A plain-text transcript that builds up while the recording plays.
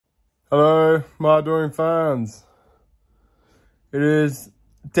Hello, my adoring fans. It is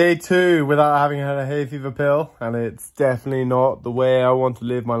day 2 without having had a hay fever pill, and it's definitely not the way I want to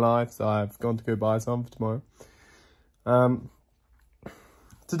live my life, so I've gone to go buy some for tomorrow.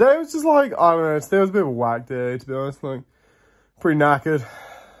 Today was just like, I don't know, today was a bit of a whack day, to be honest. Like, pretty knackered,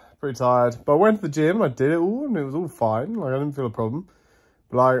 pretty tired. But I went to the gym and I did it all, and it was all fine. Like, I didn't feel a problem.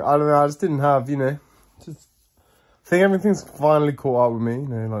 But like, I don't know, I just didn't have, just... I think everything's finally caught up with me,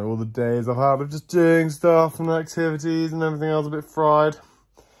 like all the days I've had of just doing stuff and activities and everything else a bit fried.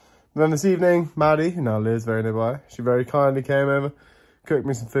 And then this evening, Maddie, who now lives very nearby, she very kindly came over, cooked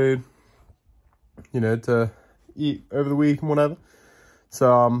me some food, to eat over the week and whatever.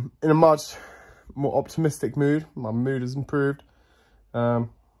 So I'm in a much more optimistic mood. My mood has improved. And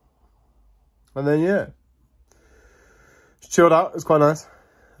then, yeah, just chilled out. It's quite nice.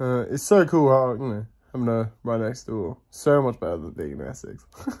 It's so cool how, having a right next door. So much better than being in Essex.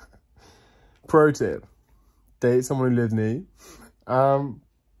 Pro tip. Date someone who lives near you. But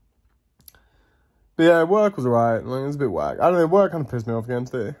yeah, work was alright. Like, it was a bit whack. I don't know, work kind of pissed me off again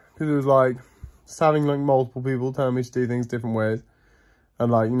today. Because it was like, just having like multiple people telling me to do things different ways.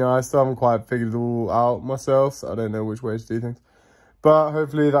 And like, I still haven't quite figured it all out myself. So I don't know which way to do things. But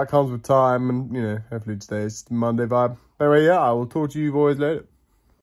hopefully that comes with time. And, hopefully today is just a Monday vibe. Anyway, yeah, I will talk to you boys later.